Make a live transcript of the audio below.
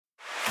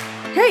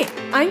Hey,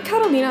 I'm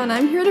Catalina and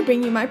I'm here to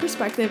bring you my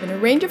perspective and a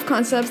range of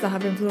concepts that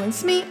have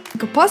influenced me and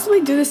could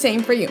possibly do the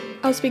same for you.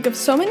 I'll speak of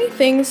so many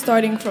things,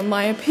 starting from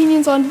my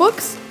opinions on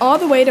books all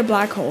the way to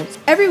black holes.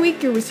 Every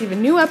week you'll receive a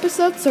new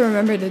episode, so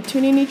remember to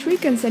tune in each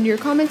week and send your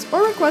comments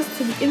or requests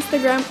to the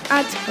Instagram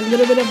at A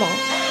Little Bit of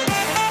All.